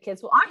problem saying to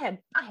kids, well, I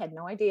had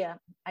no idea.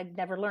 I'd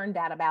never learned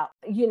that about,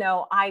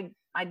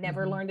 I'd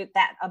never learned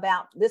that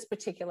about this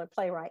particular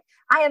playwright.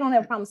 I don't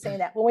have a problem saying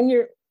that. But when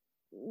you're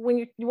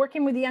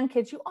working with the young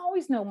kids, you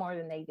always know more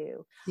than they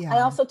do. Yeah.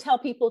 I also tell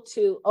people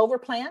to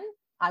overplan.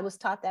 I was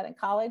taught that in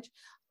college.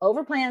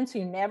 Overplan, so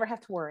you never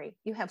have to worry.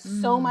 You have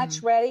so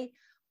much ready,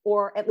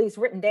 or at least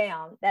written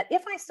down, that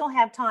if I still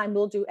have time,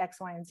 we'll do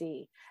X, Y, and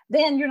Z.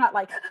 Then you're not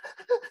like,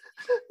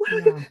 what am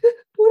I going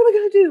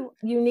to do?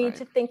 You need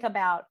to think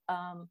about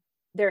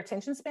their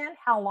attention span,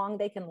 how long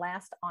they can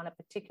last on a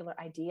particular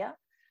idea.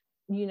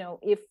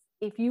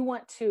 If you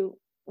want to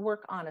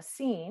work on a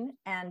scene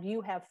and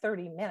you have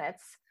 30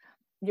 minutes,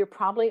 you're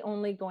probably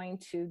only going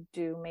to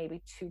do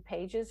maybe 2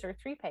 pages or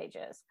 3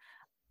 pages.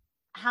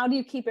 How do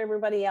you keep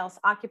everybody else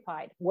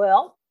occupied?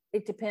 Well,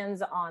 it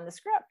depends on the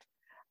script.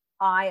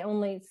 I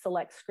only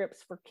select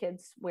scripts for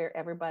kids where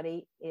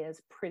everybody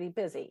is pretty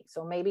busy.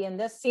 So maybe in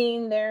this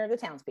scene, they're the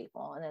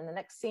townspeople. And in the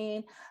next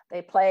scene,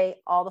 they play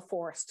all the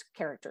forest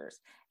characters.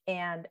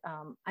 And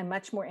I'm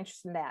much more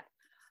interested in that.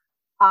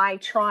 I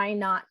try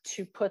not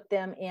to put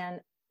them in,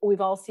 we've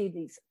all seen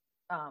these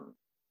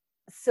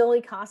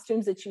silly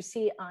costumes that you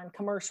see on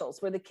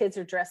commercials where the kids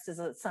are dressed as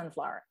a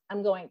sunflower.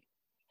 I'm going,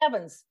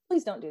 heavens,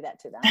 please don't do that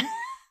to them.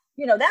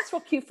 That's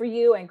real cute for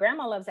you, and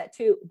grandma loves that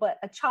too. But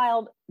a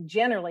child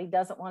generally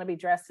doesn't want to be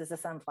dressed as a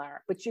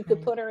sunflower. But you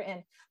could put her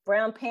in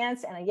brown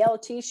pants and a yellow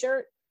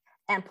t-shirt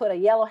and put a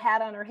yellow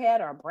hat on her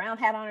head or a brown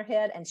hat on her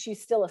head, and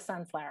she's still a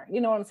sunflower.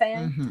 You know what I'm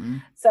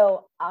saying?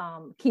 So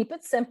keep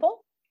it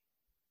simple.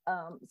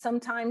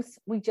 Sometimes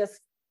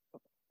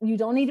you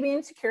don't need to be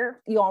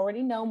insecure. You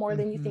already know more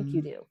than you think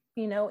you do.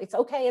 It's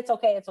okay. It's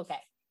okay. It's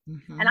okay.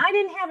 And I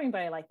didn't have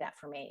anybody like that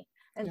for me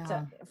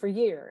for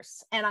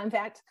years. And in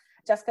fact,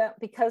 Jessica,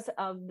 because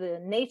of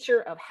the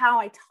nature of how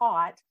I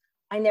taught,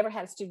 I never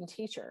had a student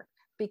teacher,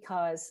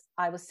 because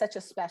I was such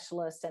a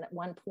specialist. And at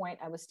one point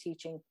I was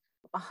teaching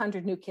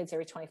 100 new kids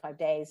every 25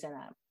 days in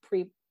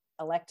a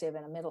elective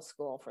in a middle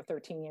school. For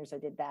 13 years, I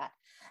did that.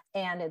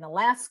 And in the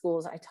last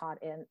schools I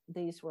taught in,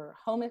 these were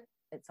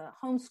it's a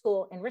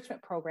homeschool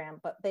enrichment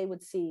program, but we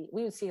would see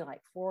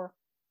like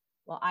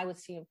I would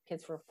see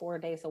kids for 4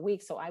 days a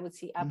week. So I would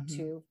see up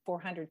to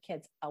 400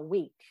 kids a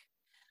week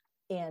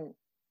in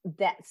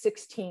that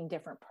 16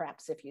 different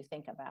preps, if you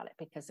think about it,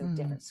 because of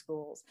different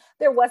schools.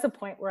 There was a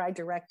point where I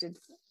directed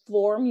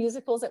 4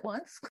 musicals at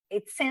once.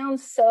 It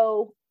sounds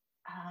so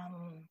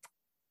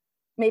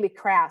maybe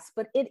crass,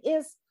 but it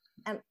is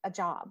a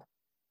job.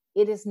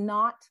 It is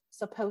not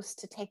supposed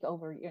to take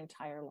over your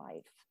entire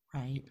life.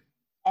 Right.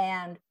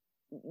 And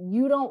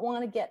you don't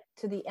want to get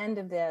to the end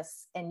of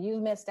this and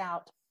you've missed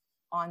out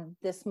on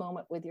this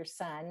moment with your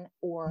son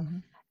or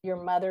your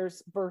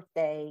mother's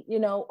birthday,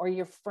 or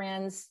your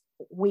friend's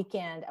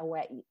weekend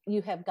away.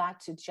 You have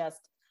got to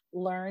just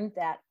learn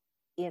that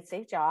it's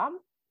a job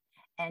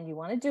and you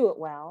want to do it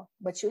well,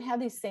 but you have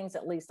these things,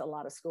 at least a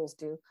lot of schools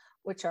do,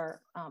 which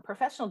are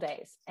professional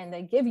days. And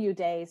they give you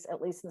days,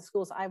 at least in the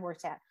schools I've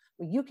worked at,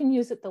 where you can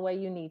use it the way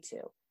you need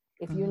to.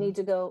 If you need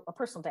to go a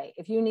personal day,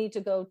 if you need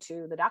to go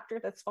to the doctor,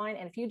 that's fine.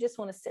 And if you just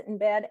want to sit in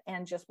bed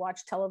and just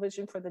watch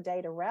television for the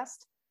day to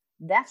rest,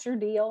 that's your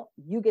deal.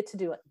 You get to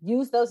do it.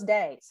 Use those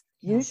days.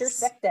 Use your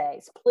sick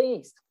days.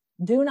 Please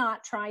do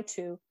not try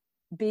to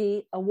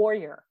be a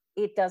warrior.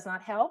 It does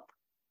not help.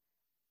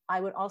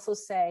 I would also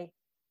say,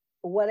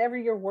 whatever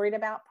you're worried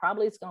about,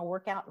 probably it's going to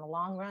work out in the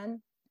long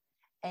run.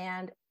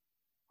 And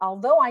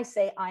although I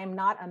say I am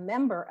not a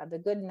member of the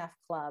Good Enough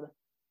Club,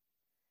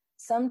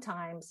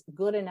 sometimes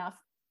good enough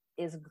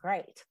is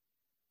great.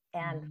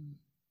 And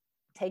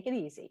take it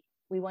easy.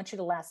 We want you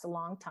to last a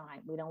long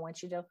time. We don't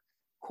want you to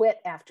quit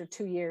after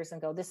 2 years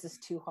and go, this is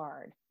too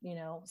hard.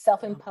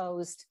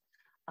 Self-imposed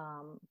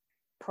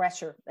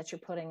pressure that you're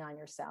putting on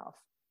yourself.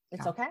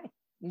 It's okay.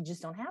 You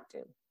just don't have to.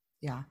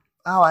 Yeah.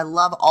 Oh, I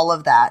love all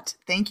of that.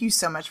 Thank you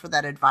so much for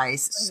that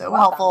advice. So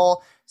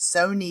helpful,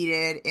 so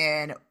needed,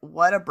 and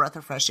what a breath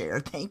of fresh air.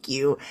 Thank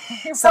you.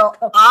 So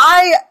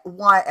I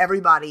want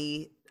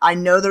everybody, I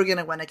know they're going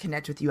to want to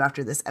connect with you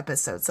after this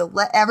episode. So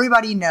let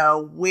everybody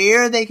know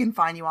where they can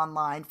find you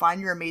online,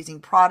 find your amazing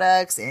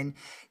products and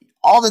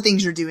all the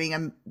things you're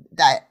doing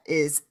that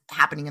is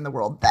happening in the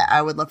world that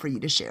I would love for you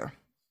to share.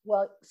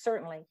 Well,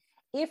 certainly.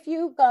 If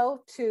you're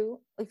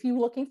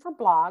looking for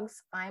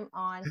blogs, I'm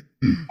on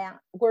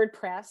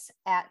WordPress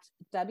at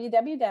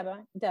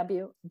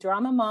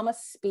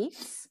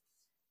www.dramamama.speaks,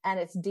 and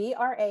it's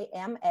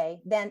DRAMA,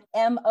 then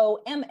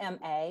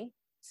MOMMA,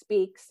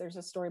 Speaks. There's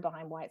a story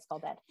behind why it's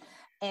called that.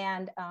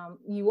 And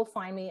you will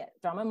find me at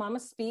Drama Mama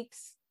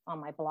Speaks on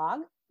my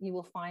blog. You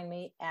will find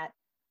me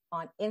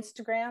on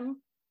Instagram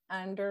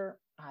under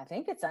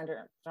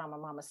Drama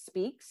Mama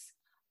Speaks.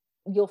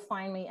 You'll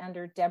find me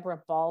under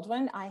Deborah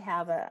Baldwin. I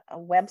have a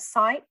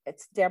website.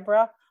 It's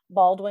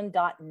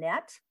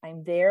deborahbaldwin.net.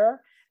 I'm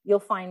there.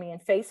 You'll find me in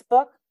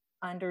Facebook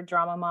under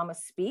Drama Mama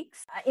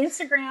Speaks.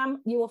 Instagram,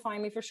 you will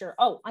find me for sure.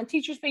 Oh, on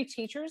Teachers Pay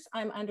Teachers,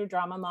 I'm under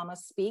Drama Mama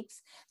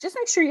Speaks. Just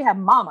make sure you have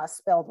mama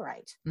spelled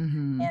right.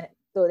 And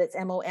so that's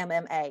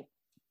MOMMA.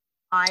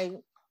 I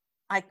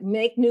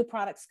make new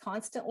products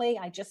constantly.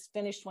 I just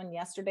finished one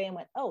yesterday and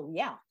went, oh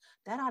yeah,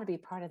 that ought to be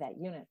part of that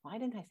unit. Why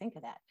didn't I think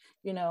of that?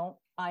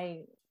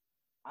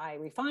 I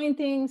refine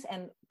things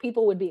and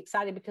people would be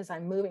excited because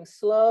I'm moving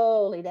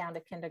slowly down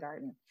to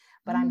kindergarten,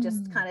 but I'm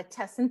just kind of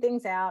testing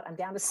things out. I'm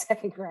down to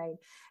 2nd grade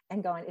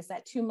and going, is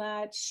that too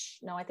much?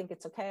 No, I think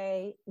it's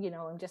okay.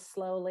 I'm just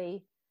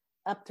slowly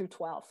up through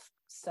 12th.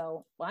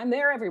 So I'm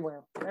there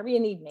everywhere, wherever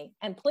you need me.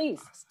 And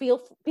please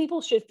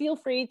people should feel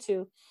free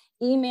to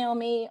email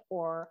me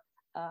or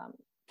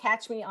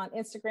catch me on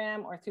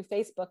Instagram or through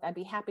Facebook. I'd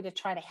be happy to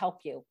try to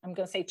help you. I'm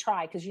going to say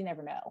try because you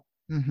never know.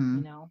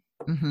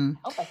 I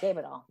hope I gave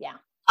it all. Yeah.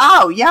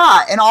 Oh,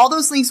 yeah. And all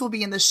those links will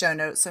be in the show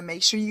notes. So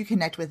make sure you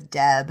connect with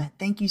Deb.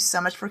 Thank you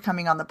so much for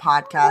coming on the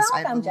podcast.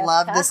 I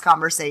love this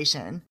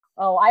conversation.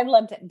 Oh, I've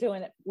loved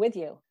doing it with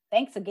you.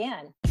 Thanks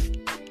again.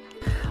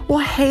 Well,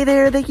 hey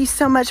there. Thank you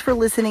so much for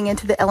listening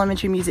into the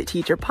Elementary Music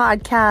Teacher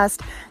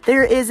podcast.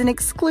 There is an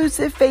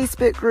exclusive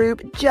Facebook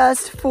group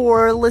just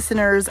for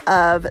listeners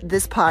of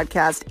this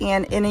podcast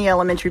and any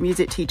elementary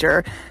music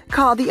teacher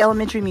called the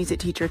Elementary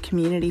Music Teacher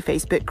Community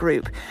Facebook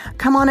group.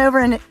 Come on over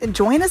and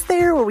join us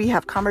there where we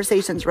have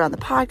conversations around the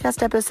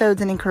podcast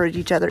episodes and encourage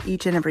each other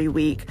each and every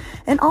week.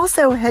 And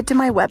also head to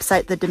my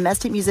website,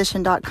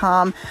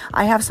 thedomesticmusician.com.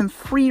 I have some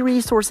free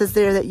resources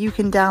there that you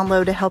can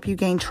download to help you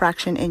gain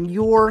traction in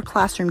your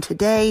classroom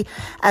today,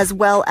 as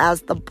well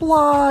as the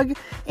blog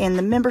and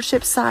the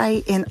membership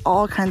site and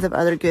all kinds of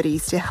other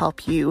goodies to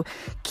help you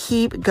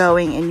keep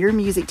going in your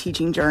music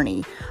teaching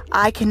journey.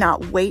 I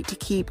cannot wait to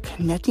keep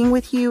connecting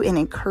with you and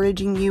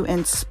encouraging you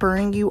and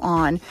spurring you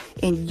on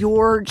in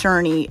your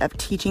journey of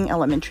teaching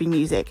elementary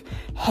music.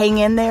 Hang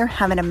in there,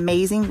 have an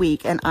amazing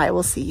week, and I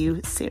will see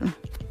you soon.